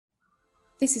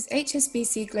This is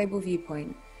HSBC Global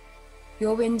Viewpoint,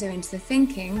 your window into the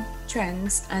thinking,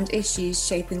 trends and issues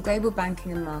shaping global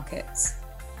banking and markets.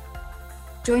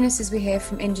 Join us as we hear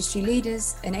from industry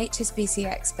leaders and HSBC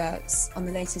experts on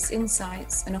the latest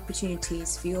insights and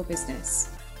opportunities for your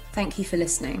business. Thank you for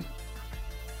listening.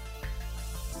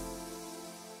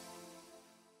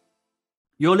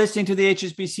 You're listening to the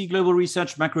HSBC Global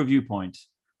Research Macro Viewpoint,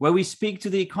 where we speak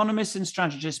to the economists and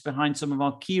strategists behind some of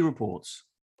our key reports.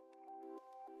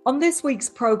 On this week's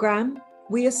programme,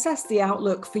 we assess the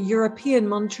outlook for European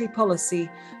monetary policy,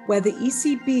 where the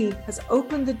ECB has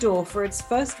opened the door for its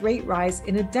first rate rise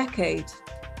in a decade.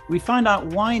 We find out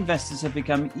why investors have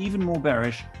become even more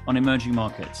bearish on emerging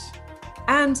markets.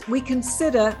 And we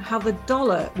consider how the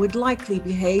dollar would likely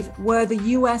behave were the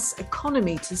US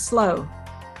economy to slow.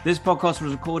 This podcast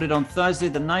was recorded on Thursday,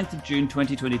 the 9th of June,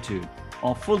 2022.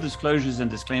 Our full disclosures and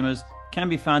disclaimers can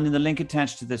be found in the link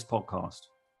attached to this podcast.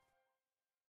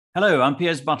 Hello, I'm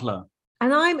Piers Butler.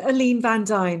 And I'm Aline van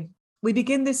Duyn. We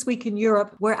begin this week in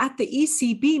Europe, where at the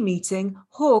ECB meeting,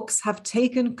 hawks have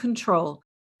taken control.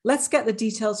 Let's get the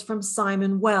details from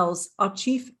Simon Wells, our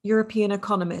chief European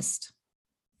economist.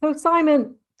 So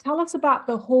Simon, tell us about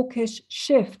the hawkish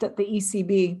shift at the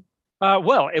ECB.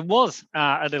 Well, it was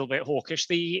a little bit hawkish.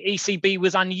 The ECB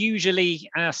was unusually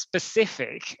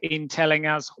specific in telling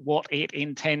us what it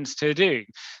intends to do.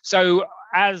 So,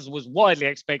 as was widely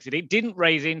expected, it didn't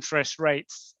raise interest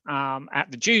rates at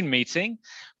the June meeting,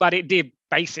 but it did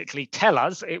basically tell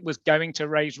us it was going to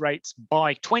raise rates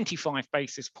by 25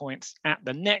 basis points at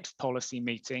the next policy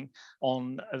meeting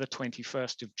on the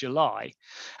 21st of July.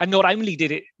 And not only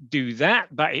did it do that,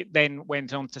 but it then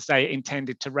went on to say it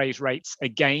intended to raise rates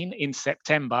again in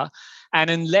September. And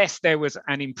unless there was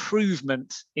an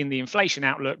improvement in the inflation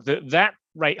outlook, that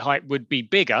rate hike would be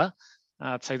bigger.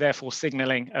 So therefore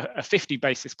signaling a 50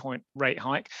 basis point rate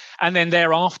hike. And then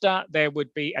thereafter, there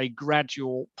would be a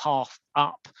gradual path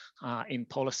up in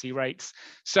policy rates.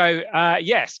 So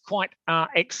yes, quite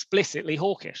explicitly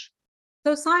hawkish.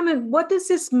 So Simon, what does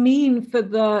this mean for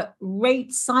the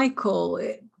rate cycle?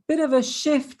 A bit of a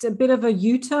shift, a bit of a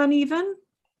U-turn even?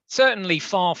 Certainly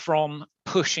far from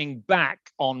pushing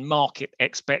back on market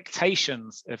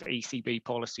expectations of ECB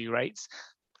policy rates.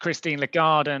 Christine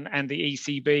Lagarde and the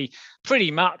ECB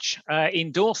pretty much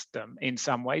endorsed them in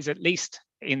some ways, at least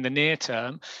in the near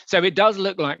term. So it does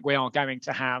look like we are going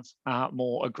to have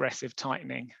more aggressive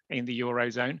tightening in the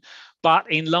Eurozone.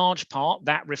 But in large part,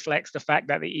 that reflects the fact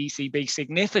that the ECB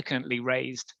significantly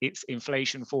raised its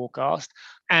inflation forecast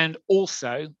and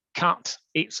also cut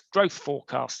its growth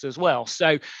forecast as well.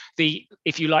 So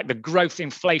if you like, the growth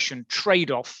inflation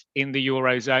trade-off in the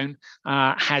Eurozone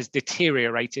has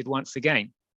deteriorated once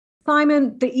again.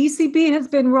 Simon, the ECB has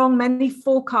been wrong. Many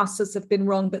forecasters have been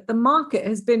wrong, but the market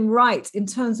has been right in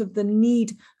terms of the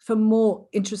need for more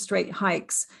interest rate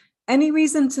hikes. Any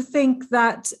reason to think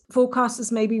that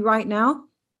forecasters may be right now?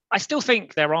 I still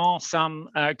think there are some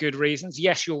good reasons.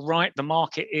 Yes, you're right. The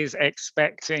market is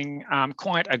expecting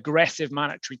quite aggressive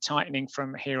monetary tightening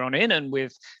from here on in, and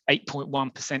with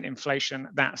 8.1% inflation,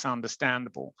 that's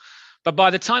understandable. But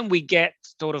by the time we get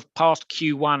sort of past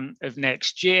Q1 of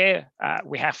next year,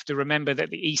 we have to remember that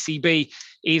the ECB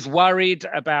is worried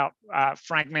about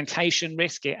fragmentation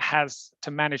risk. It has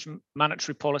to manage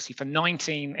monetary policy for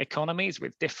 19 economies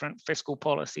with different fiscal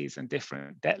policies and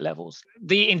different debt levels.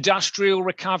 The industrial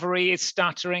recovery is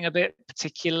stuttering a bit,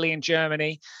 particularly in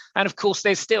Germany. And of course,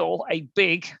 there's still a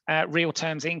big real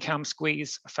terms income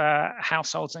squeeze for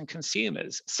households and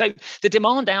consumers. So the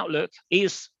demand outlook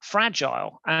is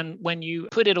fragile. And when you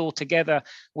put it all together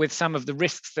with some of the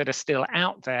risks that are still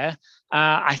out there,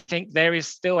 I think there is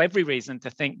still every reason to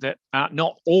think that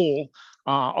not all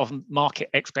of market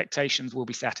expectations will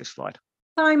be satisfied.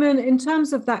 Simon, in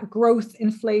terms of that growth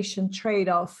inflation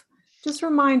trade-off, just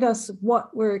remind us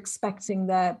what we're expecting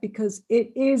there, because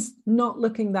it is not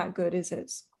looking that good, is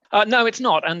it? No, it's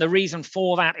not. And the reason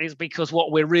for that is because what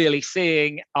we're really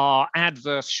seeing are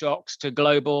adverse shocks to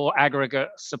global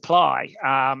aggregate supply.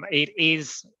 It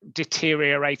is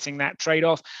deteriorating that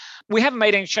trade-off. We haven't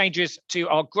made any changes to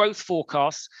our growth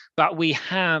forecasts, but we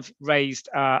have raised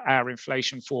our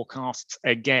inflation forecasts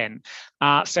again.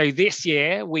 So this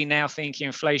year, we now think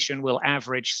inflation will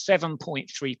average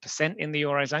 7.3% in the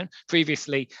Eurozone.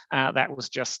 Previously, that was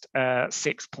just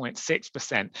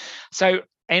 6.6%. So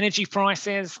energy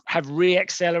prices have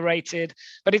re-accelerated,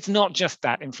 but it's not just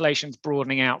that. Inflation's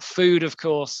broadening out. Food, of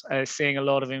course, is seeing a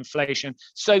lot of inflation.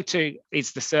 So too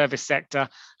is the service sector.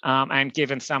 And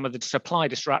given some of the supply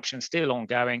disruption still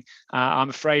ongoing, I'm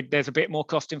afraid there's a bit more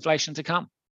cost inflation to come.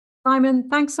 Simon,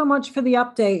 thanks so much for the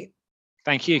update.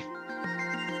 Thank you.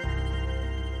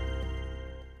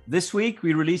 This week,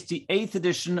 we released the 8th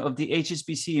edition of the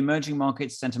HSBC Emerging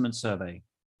Markets Sentiment Survey.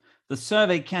 The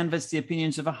survey canvassed the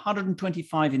opinions of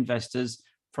 125 investors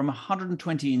from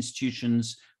 120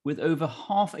 institutions with over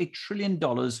 $500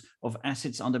 billion of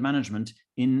assets under management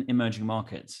in emerging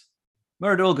markets.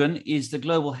 Murat Olgun is the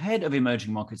Global Head of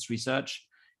Emerging Markets Research,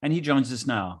 and he joins us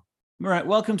now. Murat,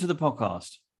 welcome to the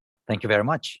podcast. Thank you very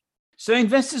much. So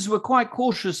investors were quite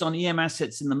cautious on EM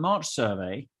assets in the March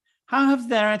survey. How have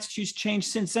their attitudes changed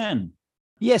since then?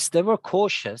 Yes, they were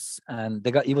cautious, and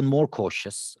they got even more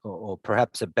cautious, or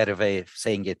perhaps a better way of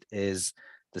saying it is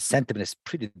the sentiment is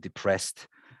pretty depressed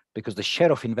because the share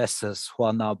of investors who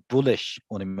are now bullish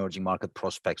on emerging market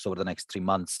prospects over the next 3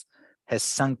 months has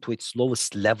sunk to its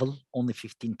lowest level. Only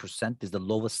 15% is the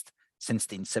lowest since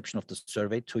the inception of the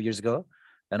survey 2 years ago.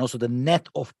 And also the net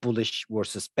of bullish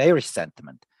versus bearish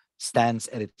sentiment stands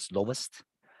at its lowest.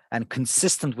 And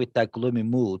consistent with that gloomy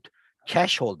mood,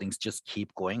 cash holdings just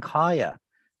keep going higher.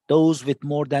 Those with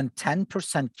more than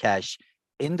 10% cash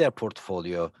in their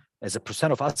portfolio as a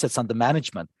percent of assets under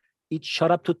management, it shot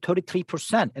up to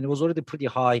 33%, and it was already pretty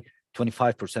high,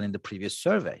 25% in the previous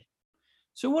survey.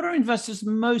 So what are investors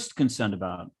most concerned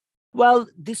about? Well,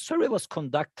 this survey was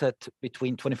conducted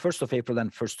between 21st of April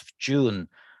and 1st of June.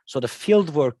 So the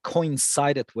fieldwork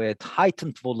coincided with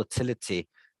heightened volatility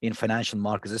in financial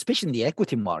markets, especially in the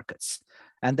equity markets.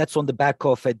 And that's on the back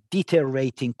of a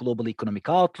deteriorating global economic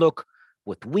outlook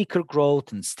with weaker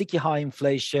growth and sticky high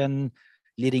inflation,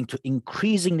 leading to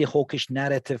increasingly hawkish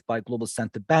narrative by global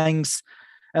central banks.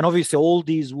 And obviously, all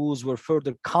these woes were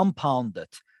further compounded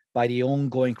by the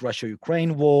ongoing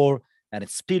Russia-Ukraine war and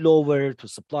its spillover to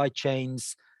supply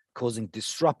chains, causing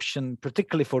disruption,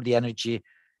 particularly for the energy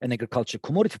and agriculture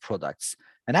commodity products.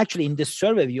 And actually, in this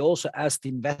survey, we also asked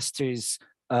investors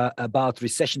about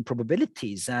recession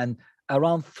probabilities, and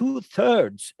around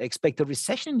 2/3 expect a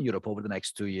recession in Europe over the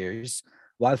next 2 years,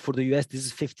 while for the US, this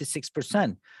is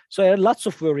 56%. So there are lots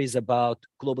of worries about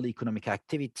global economic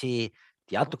activity,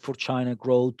 the outlook for China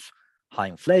growth, high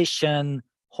inflation,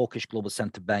 hawkish global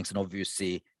central banks, and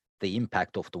obviously the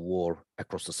impact of the war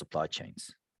across the supply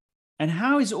chains. And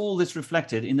how is all this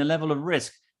reflected in the level of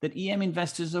risk that EM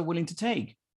investors are willing to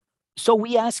take? So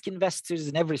we ask investors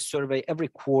in every survey, every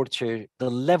quarter, the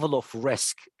level of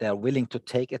risk they're willing to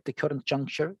take at the current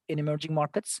juncture in emerging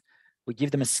markets. We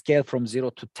give them a scale from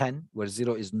 0 to 10, where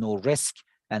 0 is no risk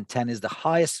and 10 is the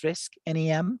highest risk in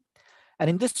EM. And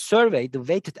in this survey, the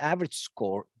weighted average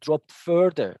score dropped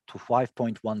further to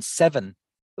 5.17.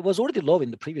 It was already low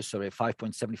in the previous survey,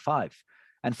 5.75.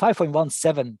 And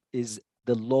 5.17 is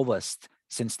the lowest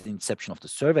since the inception of the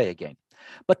survey again.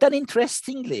 But then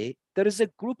interestingly, there is a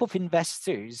group of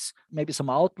investors, maybe some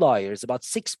outliers, about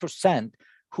 6%,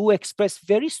 who express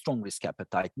very strong risk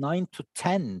appetite, 9 to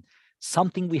 10,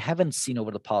 something we haven't seen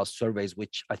over the past surveys,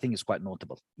 which I think is quite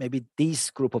notable. Maybe this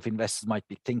group of investors might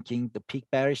be thinking the peak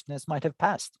bearishness might have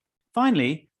passed.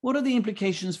 Finally, what are the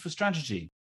implications for strategy?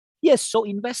 Yes, so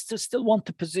investors still want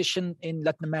to position in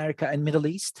Latin America and Middle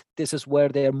East. This is where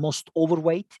they are most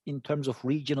overweight in terms of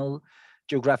regional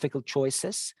geographical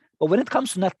choices. But when it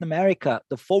comes to Latin America,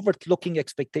 the forward-looking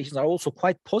expectations are also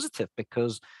quite positive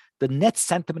because the net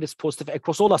sentiment is positive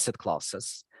across all asset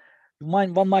classes.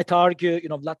 One might argue,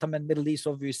 Latin and Middle East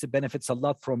obviously benefits a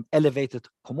lot from elevated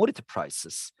commodity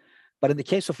prices. But in the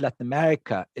case of Latin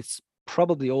America, it's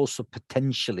probably also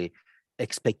potentially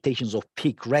expectations of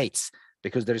peak rates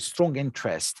because there is strong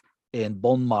interest in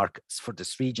bond markets for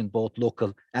this region, both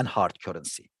local and hard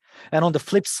currency. And on the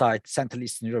flip side, Central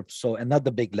Eastern Europe saw another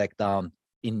big leg down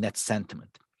in net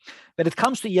sentiment. When it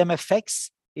comes to EMFX,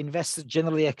 investors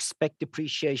generally expect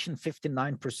depreciation.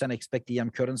 59% expect EM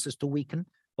currencies to weaken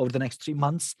over the next 3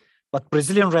 months. But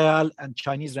Brazilian real and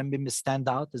Chinese renminbi stand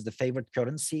out as the favorite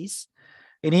currencies.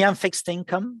 In EM fixed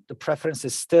income, the preference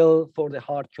is still for the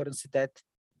hard currency debt.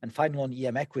 And finally, on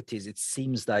EM equities, it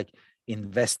seems like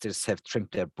investors have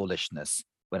trimmed their bullishness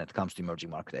when it comes to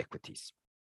emerging market equities.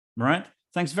 Murat,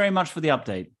 thanks very much for the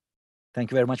update.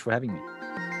 Thank you very much for having me.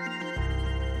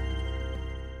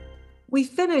 We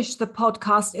finished the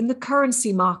podcast in the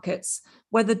currency markets,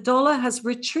 where the dollar has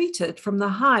retreated from the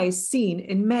highs seen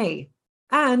in May.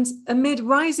 And amid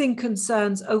rising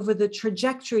concerns over the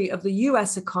trajectory of the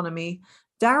US economy,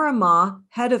 Dara Ma,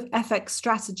 head of FX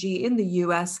strategy in the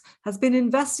US, has been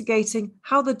investigating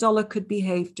how the dollar could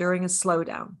behave during a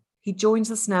slowdown. He joins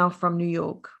us now from New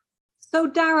York. So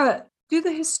Dara, do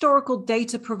the historical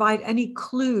data provide any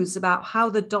clues about how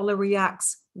the dollar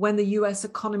reacts when the US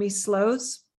economy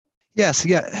slows? Yes,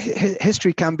 yeah.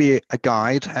 History can be a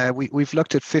guide. We've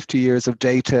looked at 50 years of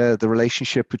data, the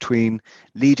relationship between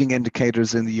leading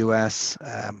indicators in the US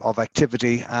of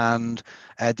activity and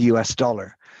the US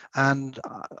dollar. And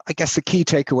I guess the key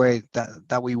takeaway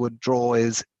that we would draw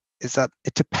is that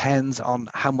it depends on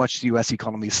how much the US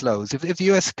economy slows. If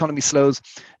the US economy slows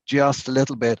just a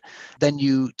little bit, then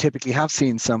you typically have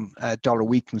seen some dollar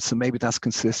weakness. So maybe that's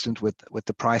consistent with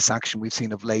the price action we've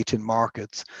seen of late in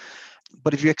markets.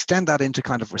 But if you extend that into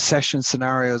kind of recession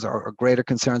scenarios or greater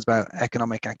concerns about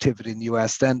economic activity in the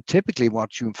US, then typically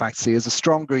what you in fact see is a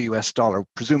stronger US dollar,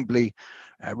 presumably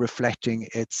reflecting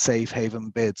its safe haven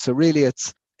bid. So really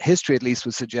it's history at least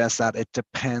would suggest that it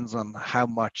depends on how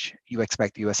much you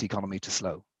expect the US economy to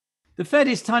slow. The Fed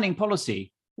is tightening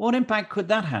policy. What impact could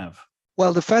that have?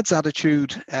 Well, the Fed's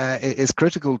attitude is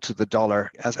critical to the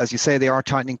dollar. As you say, they are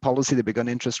tightening policy. They've begun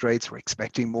interest rates. We're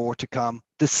expecting more to come.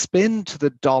 The spin to the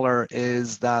dollar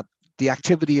is that the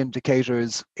activity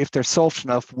indicators, if they're soft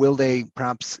enough, will they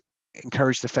perhaps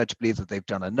encourage the Fed to believe that they've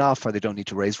done enough, or they don't need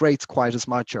to raise rates quite as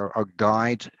much, or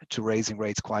guide to raising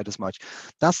rates quite as much.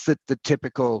 That's the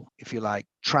typical, if you like,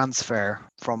 transfer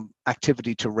from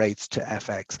activity to rates to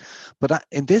FX. But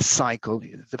in this cycle,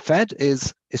 the Fed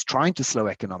is trying to slow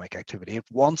economic activity. It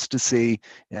wants to see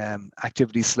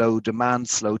activity slow, demand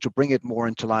slow, to bring it more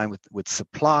into line with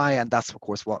supply. And that's, of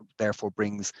course, what therefore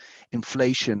brings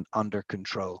inflation under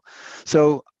control.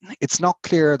 So it's not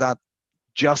clear that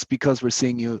just because we're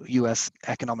seeing US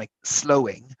economic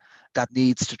slowing, that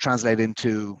needs to translate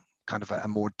into kind of a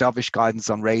more dovish guidance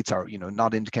on rates, or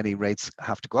not indicating rates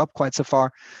have to go up quite so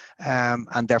far,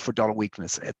 and therefore dollar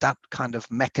weakness. That kind of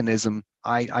mechanism,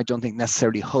 I don't think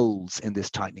necessarily holds in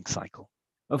this tightening cycle.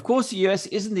 Of course, the US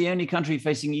isn't the only country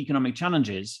facing economic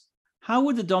challenges. How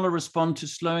would the dollar respond to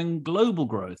slowing global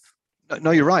growth?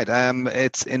 No, you're right.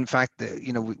 It's in fact,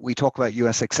 we talk about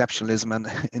US exceptionalism, and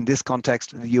in this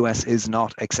context, the US is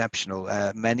not exceptional.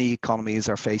 Many economies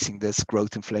are facing this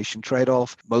growth inflation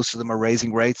trade-off. Most of them are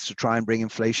raising rates to try and bring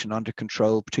inflation under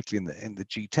control, particularly in the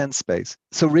G10 space.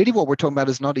 So really what we're talking about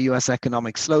is not a US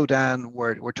economic slowdown.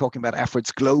 We're talking about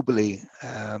efforts globally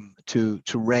to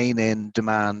rein in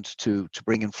demand to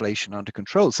bring inflation under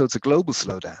control. So it's a global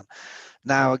slowdown.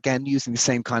 Now, again, using the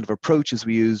same kind of approach as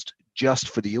we used just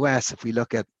for the US, if we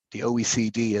look at the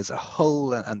OECD as a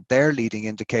whole and their leading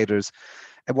indicators,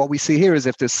 and what we see here is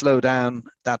if there's slowdown,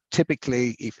 that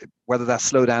typically, whether that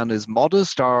slowdown is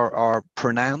modest or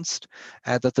pronounced,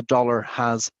 that the dollar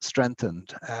has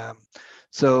strengthened.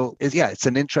 So it's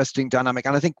an interesting dynamic.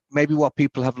 And I think maybe what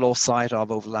people have lost sight of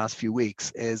over the last few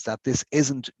weeks is that this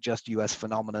isn't just US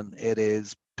phenomenon. It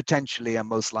is potentially and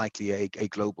most likely a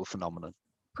global phenomenon.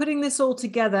 Putting this all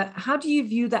together, how do you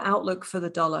view the outlook for the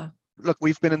dollar? Look,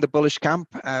 we've been in the bullish camp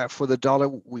for the dollar.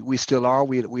 We still are.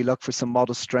 We look for some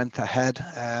modest strength ahead,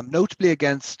 notably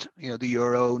against the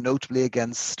euro, notably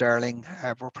against sterling.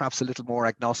 We're perhaps a little more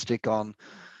agnostic on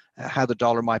how the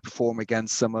dollar might perform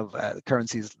against some of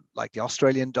currencies like the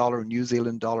Australian dollar, New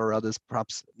Zealand dollar, others.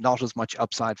 Perhaps not as much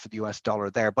upside for the US dollar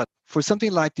there. But for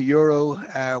something like the euro,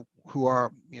 who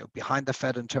are behind the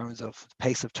Fed in terms of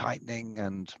pace of tightening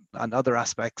and other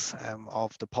aspects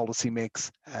of the policy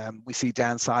mix, we see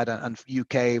downside, and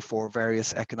UK for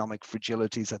various economic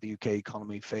fragilities that the UK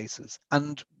economy faces.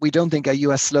 And we don't think a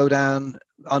US slowdown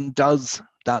undoes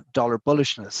that dollar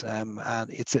bullishness, and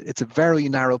it's a very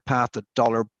narrow path that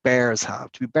dollar bears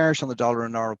have. To be bearish on the dollar,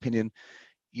 in our opinion,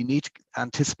 you need to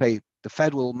anticipate the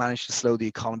Fed will manage to slow the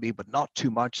economy, but not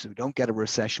too much, so we don't get a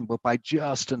recession, but by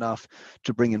just enough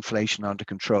to bring inflation under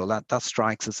control. That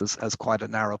strikes us as quite a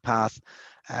narrow path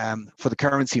for the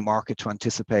currency market to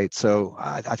anticipate. So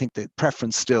I think the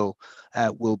preference still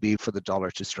will be for the dollar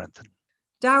to strengthen.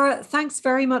 Dara, thanks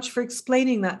very much for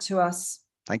explaining that to us.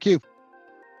 Thank you.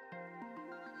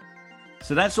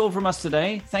 So that's all from us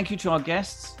today. Thank you to our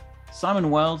guests, Simon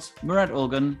Wells, Murat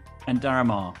Olgun, and Dara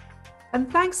Ma. And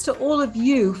thanks to all of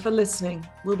you for listening.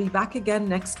 We'll be back again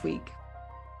next week.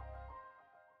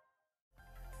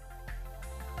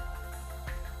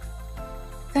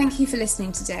 Thank you for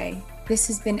listening today. This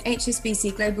has been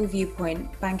HSBC Global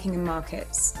Viewpoint, Banking and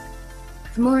Markets.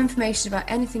 For more information about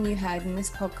anything you heard in this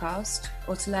podcast,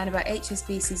 or to learn about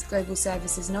HSBC's global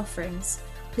services and offerings,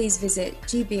 please visit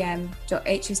gbm.hsbc.com.